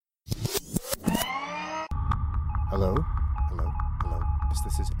Hello? Hello? Hello?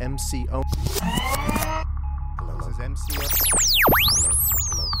 This is MCO. Hello? This is MCO. Hello?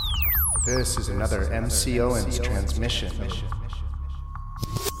 Hello? This is another MC Owens transmission.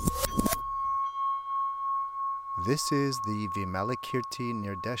 This is the Vimalakirti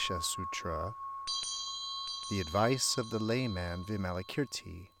Nirdesha Sutra, the advice of the layman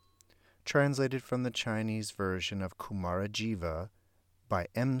Vimalakirti, translated from the Chinese version of Kumarajiva by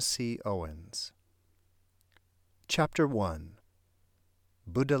M.C. Owens. Chapter 1.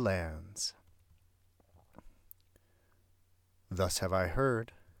 Buddha Lands. Thus have I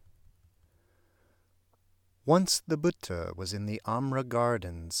heard. Once the Buddha was in the Amra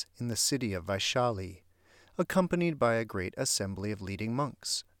Gardens in the city of Vaishali, accompanied by a great assembly of leading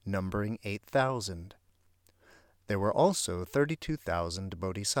monks, numbering 8,000. There were also 32,000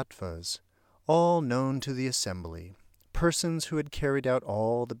 bodhisattvas, all known to the assembly, persons who had carried out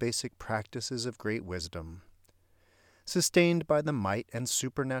all the basic practices of great wisdom. Sustained by the might and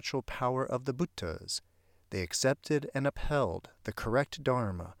supernatural power of the Buddhas, they accepted and upheld the correct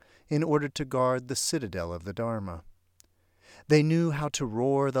Dharma in order to guard the citadel of the Dharma. They knew how to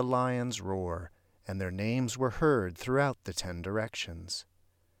roar the lion's roar, and their names were heard throughout the 10 directions.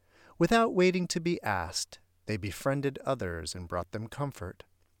 Without waiting to be asked, they befriended others and brought them comfort.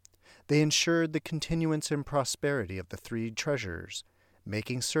 They ensured the continuance and prosperity of the 3 treasures,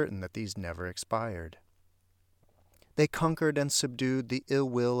 making certain that these never expired. They conquered and subdued the ill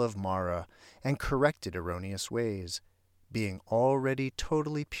will of Mara and corrected erroneous ways, being already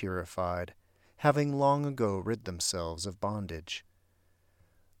totally purified, having long ago rid themselves of bondage.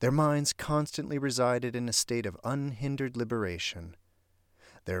 Their minds constantly resided in a state of unhindered liberation.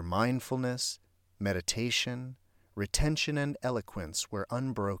 Their mindfulness, meditation, retention, and eloquence were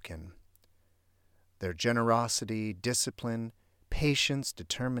unbroken. Their generosity, discipline, patience,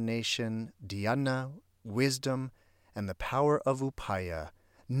 determination, dhyana, wisdom, and the power of upaya,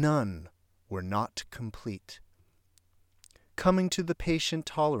 none were not complete. Coming to the patient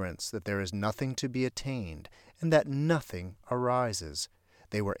tolerance that there is nothing to be attained and that nothing arises,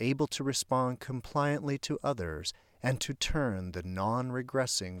 they were able to respond compliantly to others and to turn the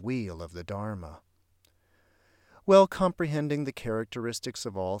non-regressing wheel of the Dharma. Well comprehending the characteristics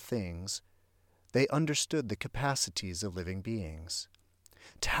of all things, they understood the capacities of living beings.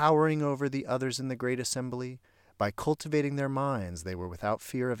 Towering over the others in the great assembly, by cultivating their minds they were without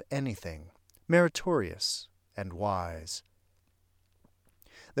fear of anything, meritorious and wise.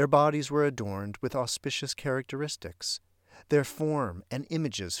 Their bodies were adorned with auspicious characteristics, their form and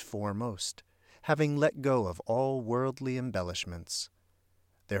images foremost, having let go of all worldly embellishments.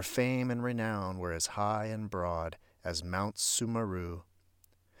 Their fame and renown were as high and broad as Mount Sumaru.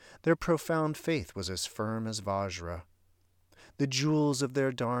 Their profound faith was as firm as Vajra. The jewels of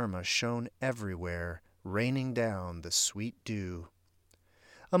their Dharma shone everywhere, raining down the sweet dew.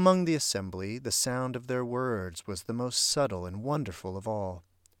 Among the assembly, the sound of their words was the most subtle and wonderful of all.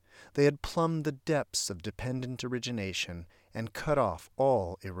 They had plumbed the depths of dependent origination and cut off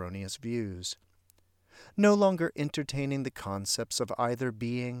all erroneous views. No longer entertaining the concepts of either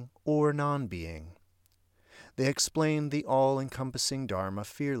being or non-being, they explained the all-encompassing Dharma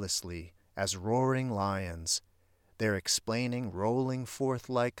fearlessly, as roaring lions, their explaining rolling forth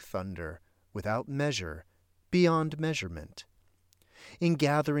like thunder, without measure, beyond measurement. In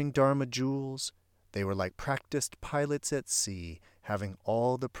gathering Dharma jewels, they were like practiced pilots at sea, having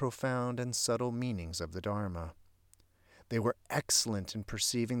all the profound and subtle meanings of the Dharma. They were excellent in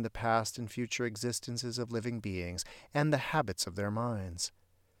perceiving the past and future existences of living beings and the habits of their minds.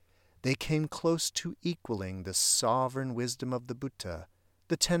 They came close to equaling the sovereign wisdom of the Buddha,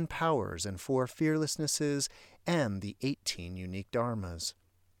 the 10 powers and 4 fearlessnesses, and the 18 unique dharmas.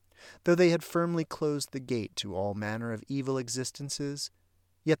 Though they had firmly closed the gate to all manner of evil existences,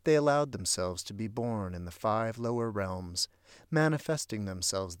 yet they allowed themselves to be born in the 5 lower realms, manifesting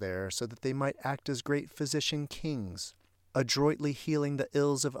themselves there so that they might act as great physician kings, adroitly healing the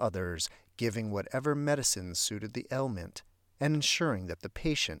ills of others, giving whatever medicine suited the ailment, and ensuring that the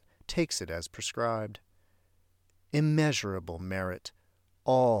patient takes it as prescribed. Immeasurable merit,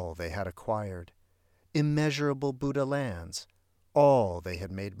 all they had acquired. Immeasurable Buddha lands, all they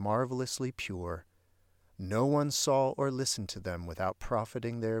had made marvelously pure. No one saw or listened to them without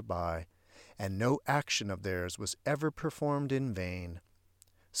profiting thereby, and no action of theirs was ever performed in vain.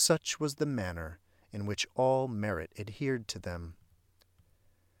 Such was the manner in which all merit adhered to them.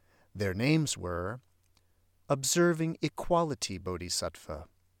 Their names were Observing Equality Bodhisattva,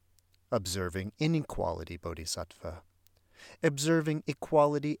 Observing Inequality Bodhisattva, Observing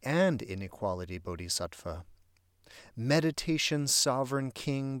Equality and Inequality Bodhisattva, Meditation Sovereign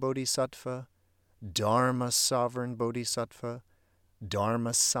King Bodhisattva, Dharma sovereign bodhisattva,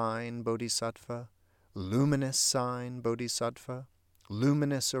 Dharma sign bodhisattva, luminous sign bodhisattva,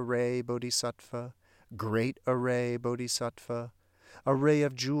 luminous array bodhisattva, great array bodhisattva, array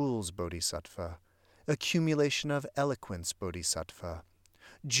of jewels bodhisattva, accumulation of eloquence bodhisattva,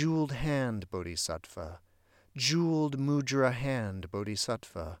 jeweled hand bodhisattva, jeweled mudra hand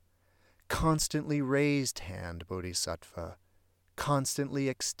bodhisattva, constantly raised hand bodhisattva, constantly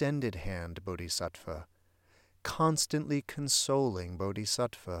extended hand bodhisattva, constantly consoling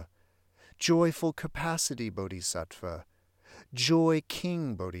bodhisattva, joyful capacity bodhisattva, joy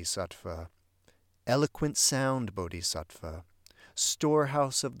king bodhisattva, eloquent sound bodhisattva,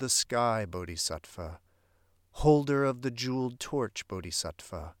 storehouse of the sky bodhisattva, holder of the jeweled torch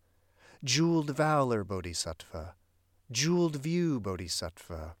bodhisattva, jeweled valor bodhisattva, jeweled view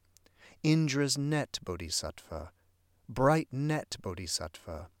bodhisattva, Indra's net bodhisattva, bright net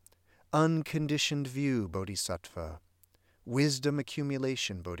bodhisattva, unconditioned view bodhisattva, wisdom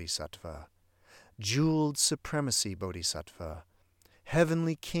accumulation bodhisattva, jeweled supremacy bodhisattva,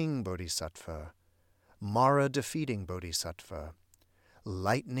 heavenly king bodhisattva, Mara defeating bodhisattva,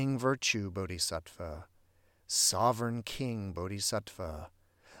 lightning virtue bodhisattva, sovereign king bodhisattva,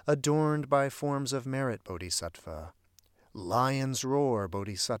 adorned by forms of merit bodhisattva, lion's roar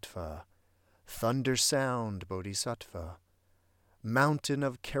bodhisattva, thunder sound bodhisattva, mountain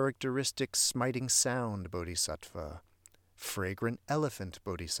of characteristic smiting sound bodhisattva, fragrant elephant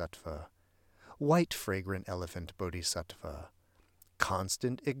bodhisattva, white fragrant elephant bodhisattva,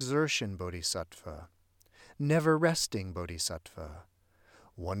 constant exertion bodhisattva, never resting bodhisattva,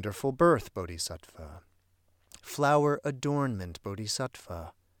 wonderful birth bodhisattva, flower adornment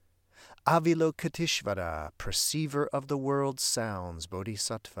bodhisattva, Avalokiteshvara, perceiver of the world's sounds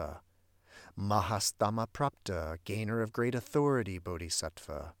bodhisattva, Mahastama Prapta, gainer of great authority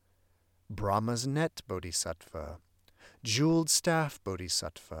bodhisattva, Brahma's net bodhisattva, jeweled staff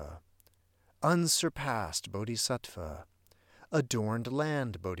bodhisattva, unsurpassed bodhisattva, adorned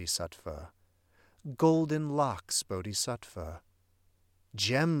land bodhisattva, golden locks bodhisattva,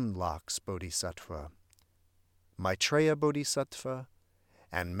 gem locks bodhisattva, Maitreya bodhisattva,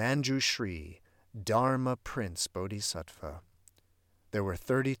 and Manjushri, Dharma Prince bodhisattva. There were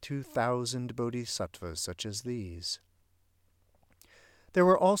 32,000 bodhisattvas such as these. There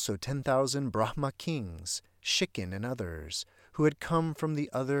were also 10,000 Brahma kings, Shikin and others, who had come from the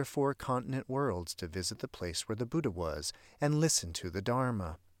other 4 continent worlds to visit the place where the Buddha was and listen to the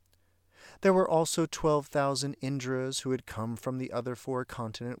Dharma. There were also 12,000 Indras who had come from the other 4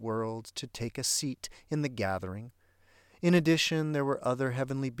 continent worlds to take a seat in the gathering. In addition, there were other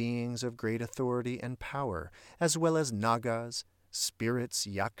heavenly beings of great authority and power, as well as Nagas, spirits,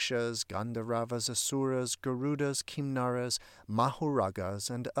 yakshas, Gandharvas, asuras, Garudas, Kimnaras,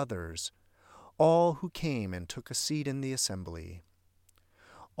 Mahuragas, and others, all who came and took a seat in the assembly.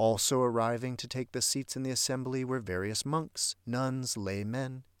 Also arriving to take the seats in the assembly were various monks, nuns,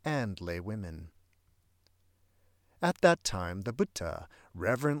 laymen, and laywomen. At that time, the Buddha,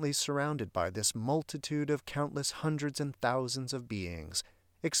 reverently surrounded by this multitude of countless hundreds and thousands of beings,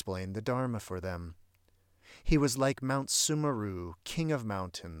 explained the Dharma for them. He was like Mount Sumeru, king of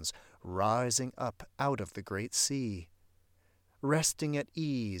mountains, rising up out of the great sea. Resting at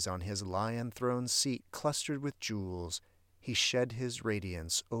ease on his lion-throne seat clustered with jewels, he shed his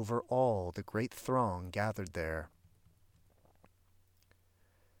radiance over all the great throng gathered there.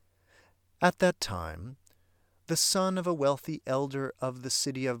 At that time, the son of a wealthy elder of the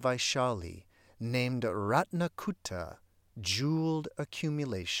city of Vaishali, named Ratnakutta, jeweled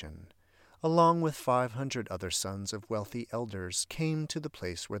accumulation, along with 500 other sons of wealthy elders, came to the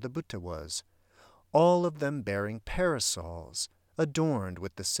place where the Buddha was, all of them bearing parasols, adorned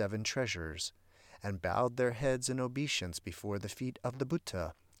with the 7 treasures, and bowed their heads in obeisance before the feet of the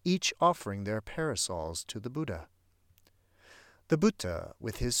Buddha, each offering their parasols to the Buddha. The Buddha,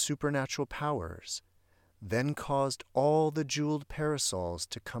 with his supernatural powers, then caused all the jeweled parasols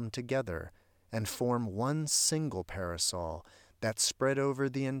to come together and form one single parasol that spread over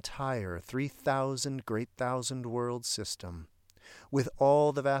the entire 3,000 great thousand world system, with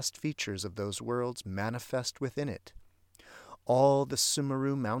all the vast features of those worlds manifest within it. All the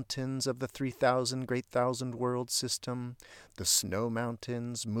Sumeru mountains of the 3,000 great thousand world system, the snow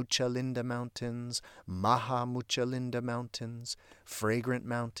mountains, Muchalinda mountains, Maha Muchalinda mountains, fragrant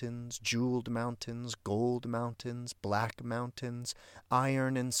mountains, jeweled mountains, gold mountains, black mountains,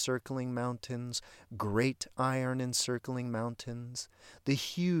 iron encircling mountains, great iron encircling mountains, the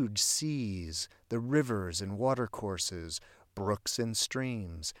huge seas, the rivers and watercourses, brooks and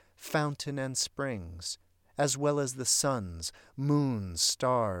streams, fountain and springs, as well as the suns, moons,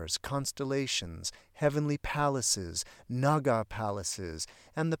 stars, constellations, heavenly palaces, Naga palaces,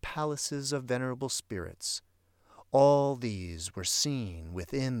 and the palaces of venerable spirits. All these were seen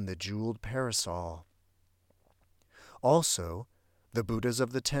within the jeweled parasol. Also, the Buddhas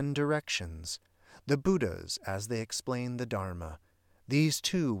of the 10 directions, the Buddhas as they explained the Dharma, these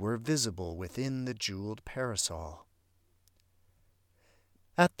too were visible within the jeweled parasol.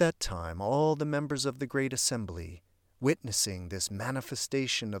 At that time, all the members of the Great Assembly, witnessing this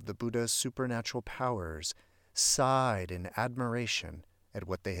manifestation of the Buddha's supernatural powers, sighed in admiration at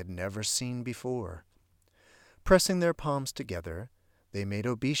what they had never seen before. Pressing their palms together, they made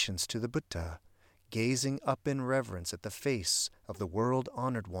obeisance to the Buddha, gazing up in reverence at the face of the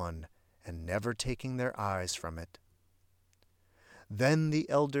world-honored one, and never taking their eyes from it. Then the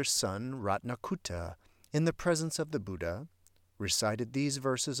elder son, Ratnakutta, in the presence of the Buddha, recited these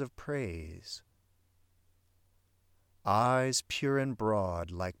verses of praise. Eyes pure and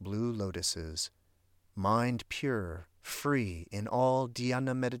broad like blue lotuses, mind pure, free in all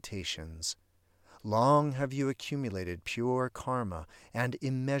dhyana meditations. Long have you accumulated pure karma and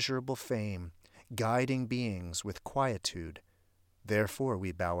immeasurable fame, guiding beings with quietude. Therefore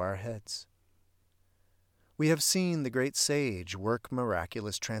we bow our heads. We have seen the great sage work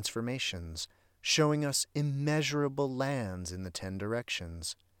miraculous transformations, showing us immeasurable lands in the 10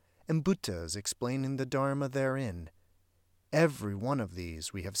 directions, and Buddhas explaining the Dharma therein. Every one of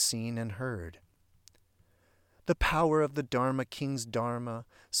these we have seen and heard. The power of the Dharma King's Dharma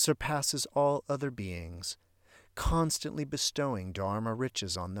surpasses all other beings, constantly bestowing Dharma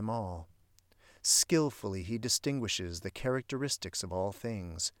riches on them all. Skillfully he distinguishes the characteristics of all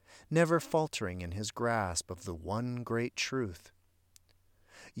things, never faltering in his grasp of the one great truth.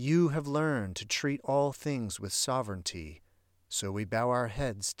 You have learned to treat all things with sovereignty, so we bow our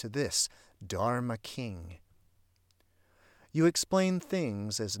heads to this Dharma King. You explain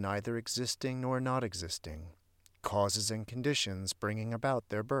things as neither existing nor not existing, causes and conditions bringing about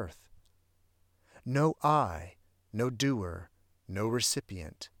their birth. No I, no doer, no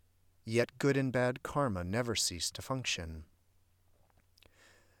recipient, yet good and bad karma never cease to function.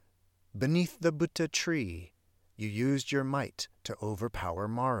 Beneath the Buddha tree, you used your might to overpower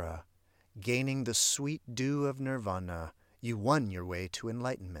Mara. Gaining the sweet dew of nirvana, you won your way to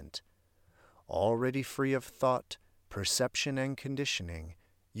enlightenment. Already free of thought, perception, and conditioning,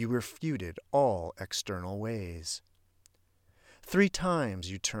 you refuted all external ways. 3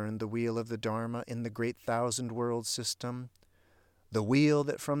 times you turned the wheel of the Dharma in the great 1,000-world system, the wheel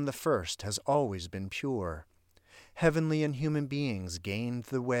that from the first has always been pure. Heavenly and human beings gained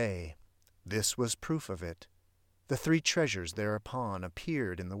the way. This was proof of it. The 3 treasures thereupon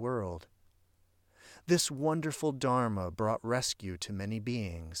appeared in the world. This wonderful Dharma brought rescue to many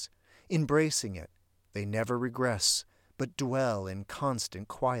beings. Embracing it, they never regress, but dwell in constant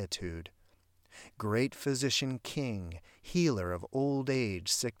quietude. Great Physician King, healer of old age,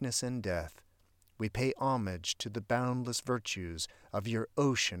 sickness, and death, we pay homage to the boundless virtues of your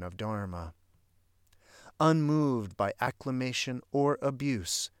ocean of Dharma. Unmoved by acclamation or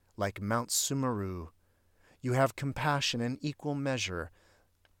abuse, like Mount Sumeru, you have compassion in equal measure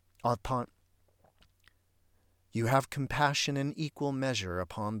upon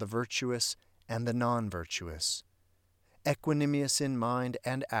the virtuous and the non-virtuous, equanimous in mind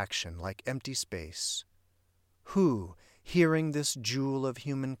and action like empty space. Who, hearing this jewel of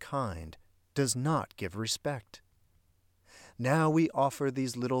humankind, does not give respect? Now we offer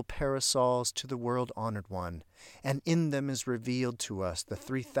these little parasols to the world-honored one, and in them is revealed to us the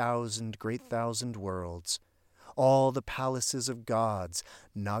 3,000 great 1,000 worlds, all the palaces of gods,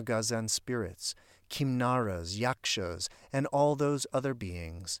 nagas and spirits, kimnaras, yakshas, and all those other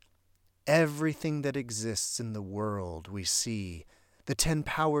beings. Everything that exists in the world we see. The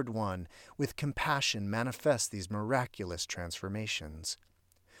 10-powered one, with compassion, manifests these miraculous transformations.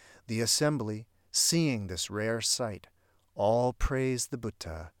 The assembly, seeing this rare sight, all praise the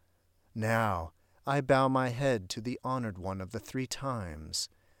Buddha. Now I bow my head to the honored one of the 3 times.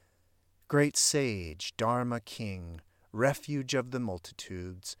 Great sage, Dharma King, refuge of the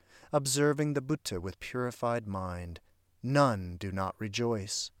multitudes, observing the Buddha with purified mind, none do not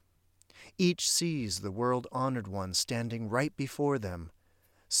rejoice. Each sees the world-honored one standing right before them.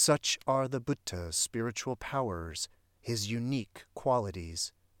 Such are the Buddha's spiritual powers, his unique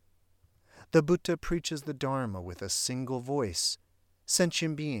qualities. The Buddha preaches the Dharma with a single voice.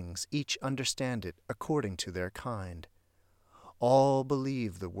 Sentient beings each understand it according to their kind. All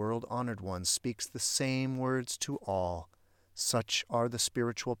believe the world-honored one speaks the same words to all. Such are the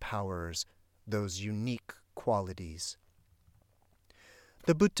spiritual powers, those unique qualities.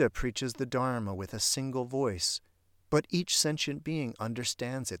 The Buddha preaches the Dharma with a single voice, but each sentient being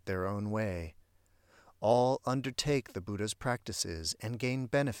understands it their own way. All undertake the Buddha's practices and gain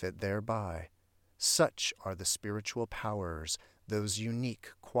benefit thereby. Such are the spiritual powers, those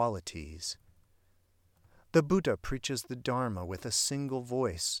unique qualities. The Buddha preaches the Dharma with a single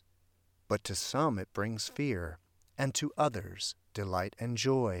voice, but to some it brings fear, and to others delight and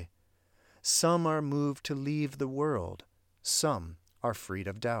joy. Some are moved to leave the world, some are freed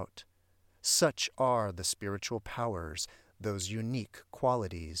of doubt. Such are the spiritual powers, those unique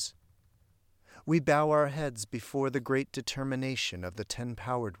qualities. We bow our heads before the great determination of the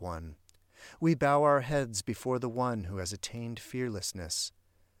Ten-Powered One. We bow our heads before the one who has attained fearlessness.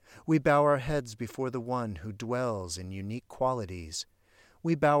 We bow our heads before the one who dwells in unique qualities.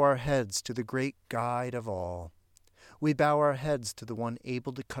 We bow our heads to the great guide of all. We bow our heads to the one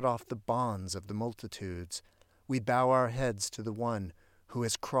able to cut off the bonds of the multitudes. We bow our heads to the one who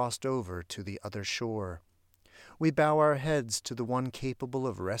has crossed over to the other shore. We bow our heads to the one capable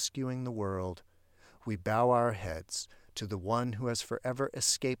of rescuing the world. We bow our heads to the one who has forever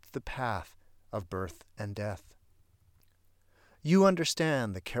escaped the path of birth and death. You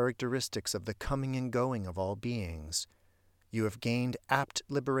understand the characteristics of the coming and going of all beings. You have gained apt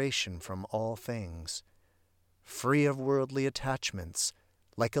liberation from all things. Free of worldly attachments,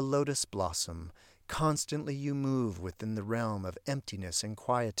 like a lotus blossom, constantly you move within the realm of emptiness and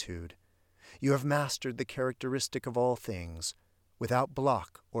quietude. You have mastered the characteristic of all things, without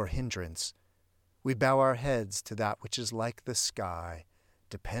block or hindrance. We bow our heads to that which is like the sky,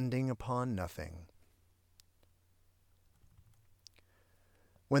 depending upon nothing.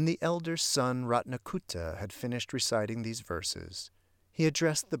 When the elder son Ratnakutta had finished reciting these verses, he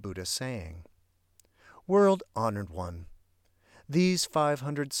addressed the Buddha, saying, "World-honored one, these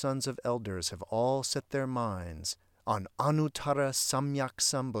 500 sons of elders have all set their minds on Anuttara Samyak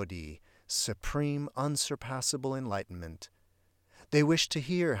Sambodhi, supreme unsurpassable enlightenment. They wish to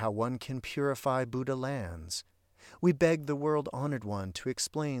hear how one can purify Buddha lands. We beg the world-honored one to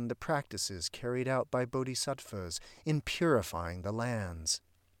explain the practices carried out by bodhisattvas in purifying the lands."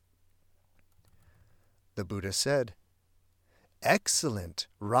 The Buddha said, "Excellent,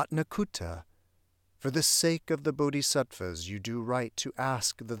 Ratnakutta. For the sake of the bodhisattvas, you do right to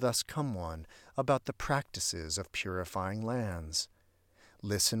ask the thus come one about the practices of purifying lands.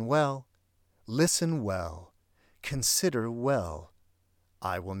 Listen well, consider well.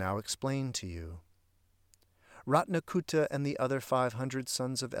 I will now explain to you." Ratnakutta and the other 500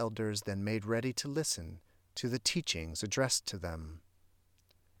 sons of elders then made ready to listen to the teachings addressed to them.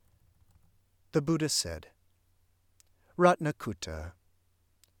 The Buddha said, "Ratnakutta,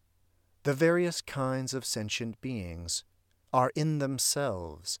 the various kinds of sentient beings are in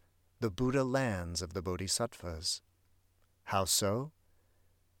themselves the Buddha lands of the bodhisattvas. How so?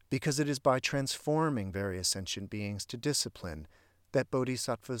 Because it is by transforming various sentient beings to discipline that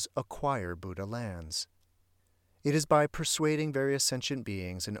bodhisattvas acquire Buddha lands. It is by persuading various sentient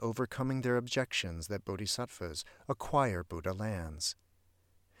beings and overcoming their objections that bodhisattvas acquire Buddha lands.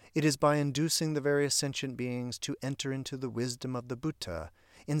 It is by inducing the various sentient beings to enter into the wisdom of the Buddha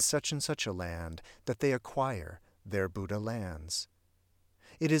in such and such a land that they acquire their Buddha lands.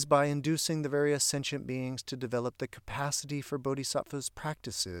 It is by inducing the various sentient beings to develop the capacity for bodhisattvas'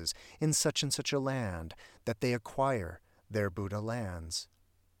 practices in such and such a land that they acquire their Buddha lands.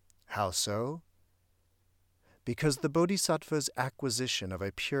 How so? Because the bodhisattva's acquisition of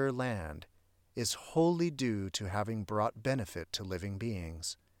a pure land is wholly due to having brought benefit to living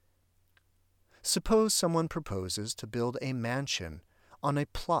beings. Suppose someone proposes to build a mansion on a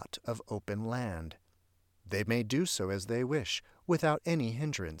plot of open land. They may do so as they wish, without any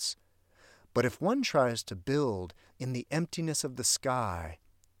hindrance. But if one tries to build in the emptiness of the sky,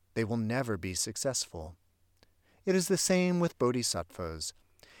 they will never be successful. It is the same with bodhisattvas.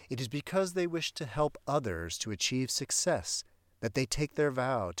 It is because they wish to help others to achieve success that they take their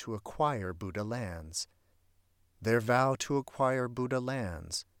vow to acquire Buddha lands. Their vow to acquire Buddha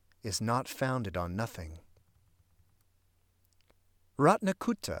lands is not founded on nothing.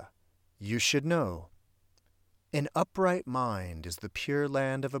 Ratnakutta, you should know, an upright mind is the pure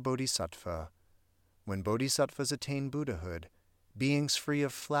land of a bodhisattva. When bodhisattvas attain Buddhahood, beings free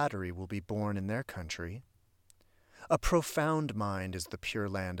of flattery will be born in their country. A profound mind is the pure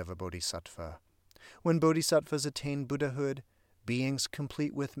land of a bodhisattva. When bodhisattvas attain Buddhahood, beings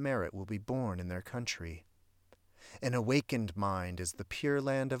complete with merit will be born in their country. An awakened mind is the pure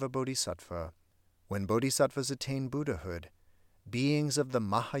land of a bodhisattva. When bodhisattvas attain Buddhahood, beings of the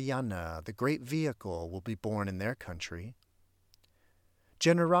Mahayana, the great vehicle, will be born in their country.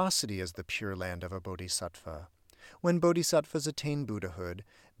 Generosity is the pure land of a bodhisattva. When bodhisattvas attain Buddhahood,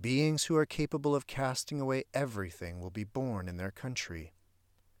 beings who are capable of casting away everything will be born in their country.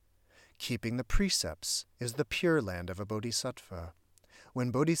 Keeping the precepts is the Pure Land of a bodhisattva. When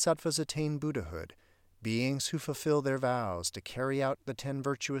bodhisattvas attain Buddhahood, beings who fulfill their vows to carry out the 10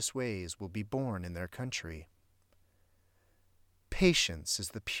 virtuous ways will be born in their country. Patience is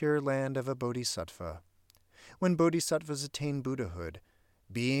the Pure Land of a bodhisattva. When bodhisattvas attain Buddhahood,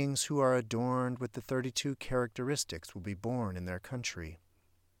 beings who are adorned with the 32 characteristics will be born in their country.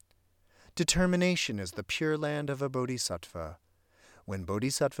 Determination is the Pure Land of a bodhisattva. When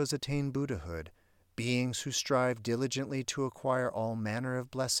bodhisattvas attain Buddhahood, beings who strive diligently to acquire all manner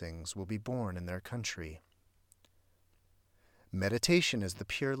of blessings will be born in their country. Meditation is the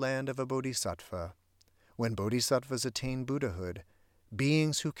Pure Land of a bodhisattva. When bodhisattvas attain Buddhahood,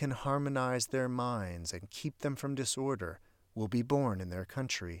 beings who can harmonize their minds and keep them from disorder will be born in their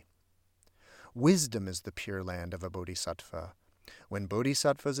country. Wisdom is the Pure Land of a bodhisattva. When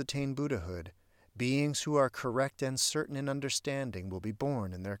bodhisattvas attain Buddhahood, beings who are correct and certain in understanding will be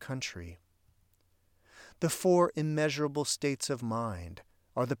born in their country. The 4 immeasurable states of mind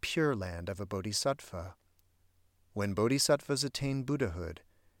are the Pure Land of a bodhisattva. When bodhisattvas attain Buddhahood,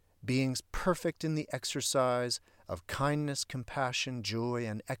 beings perfect in the exercise of kindness, compassion, joy,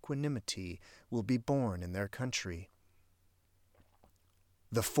 and equanimity will be born in their country.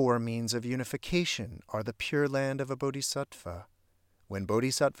 The 4 means of unification are the Pure Land of a bodhisattva. When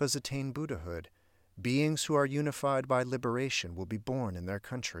bodhisattvas attain Buddhahood, beings who are unified by liberation will be born in their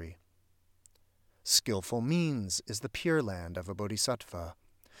country. Skillful means is the Pure Land of a bodhisattva.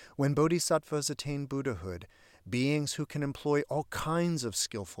 When bodhisattvas attain Buddhahood, beings who can employ all kinds of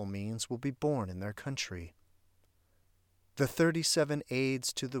skillful means will be born in their country. The 37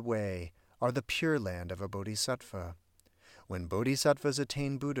 aids to the way are the Pure Land of a bodhisattva. When bodhisattvas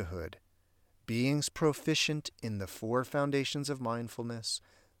attain Buddhahood, beings proficient in the 4 foundations of mindfulness,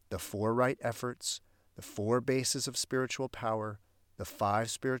 the 4 right efforts, the 4 bases of spiritual power, the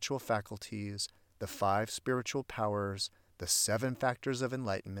 5 spiritual faculties, the 5 spiritual powers, the 7 factors of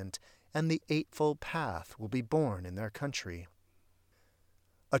enlightenment, and the Eightfold Path will be born in their country.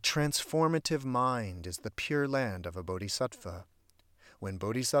 A transformative mind is the Pure Land of a bodhisattva. When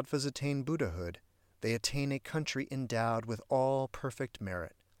bodhisattvas attain Buddhahood, they attain a country endowed with all perfect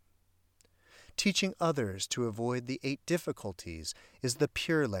merit. Teaching others to avoid the 8 difficulties is the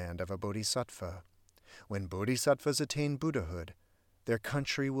Pure Land of a bodhisattva. When bodhisattvas attain Buddhahood, their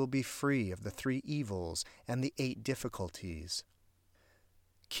country will be free of the 3 evils and the 8 difficulties.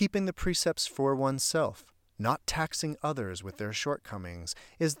 Keeping the precepts for oneself, not taxing others with their shortcomings,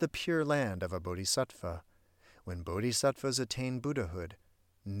 is the Pure Land of a bodhisattva. When bodhisattvas attain Buddhahood,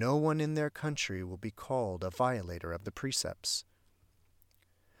 no one in their country will be called a violator of the precepts.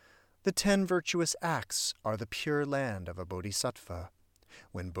 The 10 virtuous acts are the Pure Land of a bodhisattva.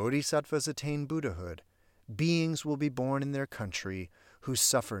 When bodhisattvas attain Buddhahood, beings will be born in their country who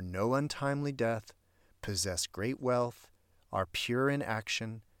suffer no untimely death, possess great wealth, are pure in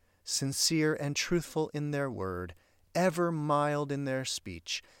action, sincere and truthful in their word, ever mild in their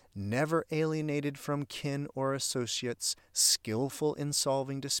speech, never alienated from kin or associates, skillful in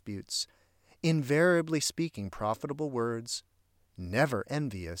solving disputes, invariably speaking profitable words, never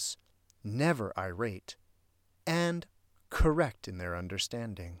envious, never irate, and correct in their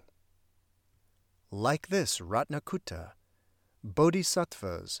understanding. Like this Ratnakutta,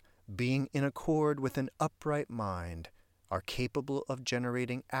 bodhisattvas, being in accord with an upright mind, are capable of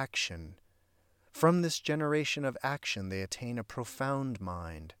generating action. From this generation of action they attain a profound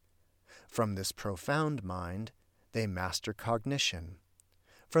mind. From this profound mind they master cognition.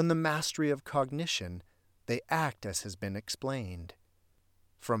 From the mastery of cognition they act as has been explained.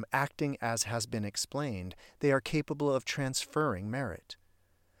 From acting as has been explained they are capable of transferring merit.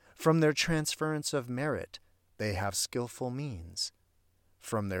 From their transference of merit they have skillful means.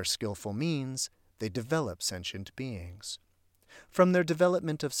 From their skillful means they develop sentient beings. From their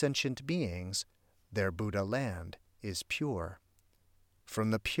development of sentient beings, their Buddha land is pure.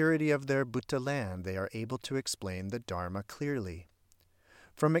 From the purity of their Buddha land, they are able to explain the Dharma clearly.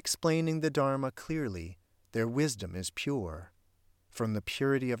 From explaining the Dharma clearly, their wisdom is pure. From the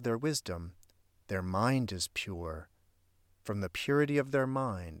purity of their wisdom, their mind is pure. From the purity of their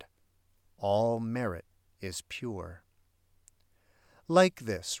mind, all merit is pure. Like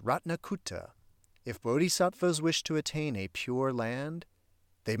this, Ratnakutta, if bodhisattvas wish to attain a pure land,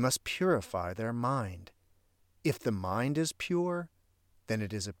 they must purify their mind. If the mind is pure, then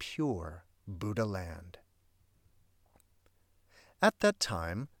it is a pure Buddha land. At that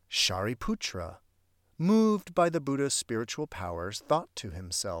time, Shariputra, moved by the Buddha's spiritual powers, thought to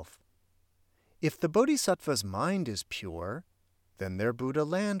himself, If the Bodhisattva's mind is pure, then their Buddha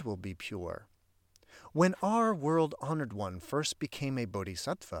land will be pure. When our world-honored one first became a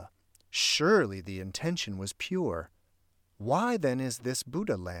Bodhisattva, surely the intention was pure. Why then is this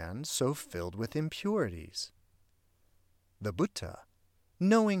Buddha land so filled with impurities? The Buddha,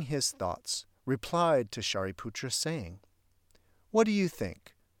 knowing his thoughts, replied to Shariputra saying, "What do you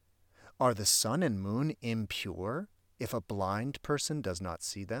think? Are the sun and moon impure if a blind person does not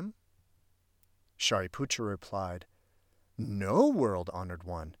see them?" Shariputra replied, "No, world-honored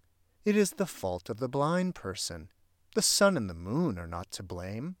one. It is the fault of the blind person. The sun and the moon are not to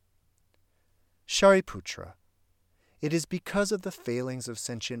blame." Shariputra, it is because of the failings of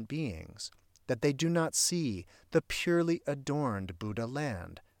sentient beings that they do not see the purely adorned Buddha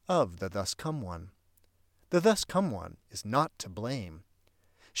land of the Thus Come One. The Thus Come One is not to blame.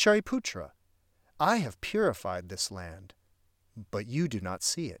 Shariputra, I have purified this land, but you do not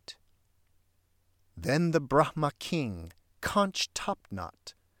see it. Then the Brahma king, Conch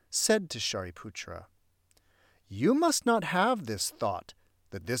Topknot, said to Shariputra, "You must not have this thought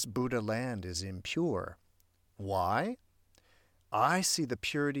that this Buddha land is impure. Why? I see the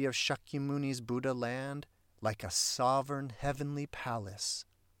purity of Shakyamuni's Buddha land like a sovereign heavenly palace."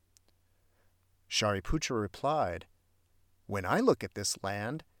 Shariputra replied, "When I look at this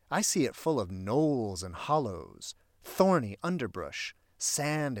land, I see it full of knolls and hollows, thorny underbrush,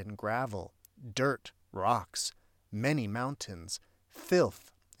 sand and gravel, dirt, rocks, many mountains,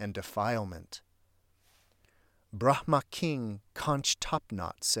 filth and defilement." Brahma king Conch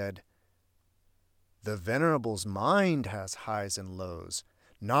Topknot said, "The Venerable's mind has highs and lows,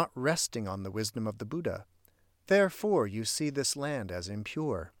 not resting on the wisdom of the Buddha. Therefore you see this land as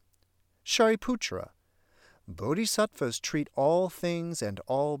impure. Shariputra, Bodhisattvas treat all things and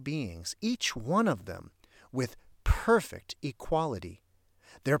all beings, each one of them, with perfect equality.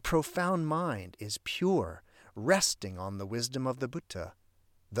 Their profound mind is pure, resting on the wisdom of the Buddha.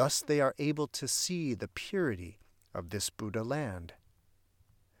 Thus they are able to see the purity of this Buddha land."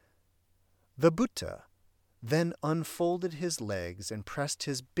 The Buddha then unfolded his legs and pressed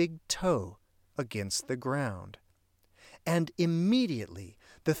his big toe against the ground. And immediately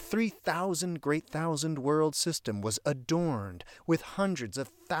the 3,000 great thousand world system was adorned with hundreds of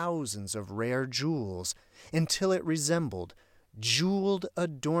thousands of rare jewels, until it resembled jeweled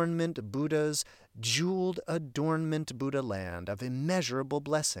adornment Buddha's jeweled adornment Buddha land of immeasurable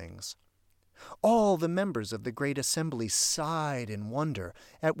blessings. All the members of the great assembly sighed in wonder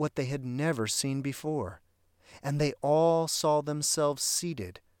at what they had never seen before, and they all saw themselves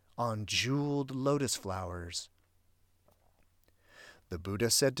seated on jeweled lotus flowers. The Buddha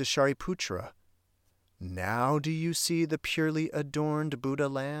said to Shariputra, "Now do you see the purely adorned Buddha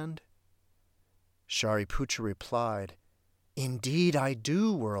land?" Shariputra replied, "Indeed I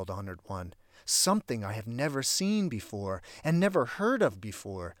do, world-honored one, something I have never seen before and never heard of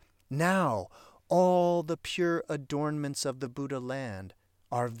before. Now all the pure adornments of the Buddha land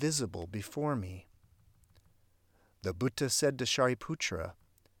are visible before me." The Buddha said to Shariputra,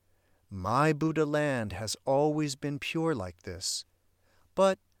 "My Buddha land has always been pure like this,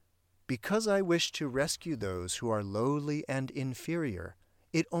 but because I wish to rescue those who are lowly and inferior,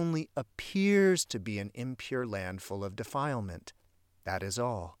 it only appears to be an impure land full of defilement. That is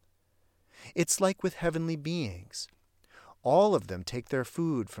all. It's like with heavenly beings. All of them take their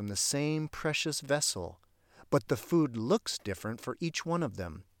food from the same precious vessel, but the food looks different for each one of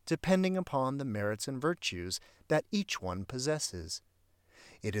them, depending upon the merits and virtues that each one possesses.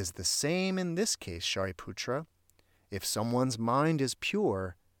 It is the same in this case, Shariputra. If someone's mind is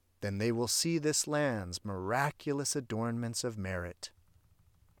pure, then they will see this land's miraculous adornments of merit."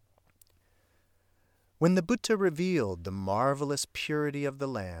 When the Buddha revealed the marvelous purity of the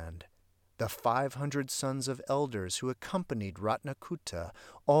land, the 500 sons of elders who accompanied Ratnakutta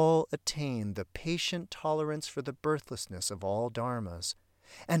all attained the patient tolerance for the birthlessness of all dharmas,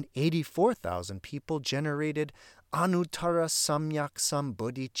 and 84,000 people generated Anuttara Samyak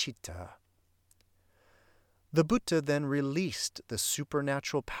Sambodhicitta. The Buddha then released the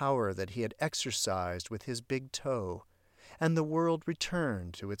supernatural power that he had exercised with his big toe, and the world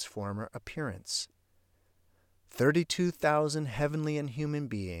returned to its former appearance. 32,000 heavenly and human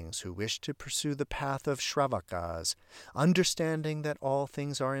beings who wished to pursue the path of Shravakas, understanding that all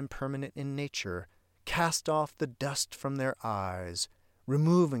things are impermanent in nature, cast off the dust from their eyes,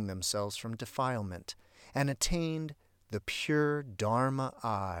 removing themselves from defilement, and attained the pure Dharma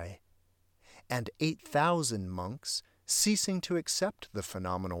eye. And 8,000 monks, ceasing to accept the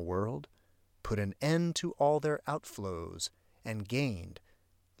phenomenal world, put an end to all their outflows and gained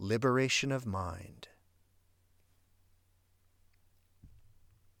liberation of mind.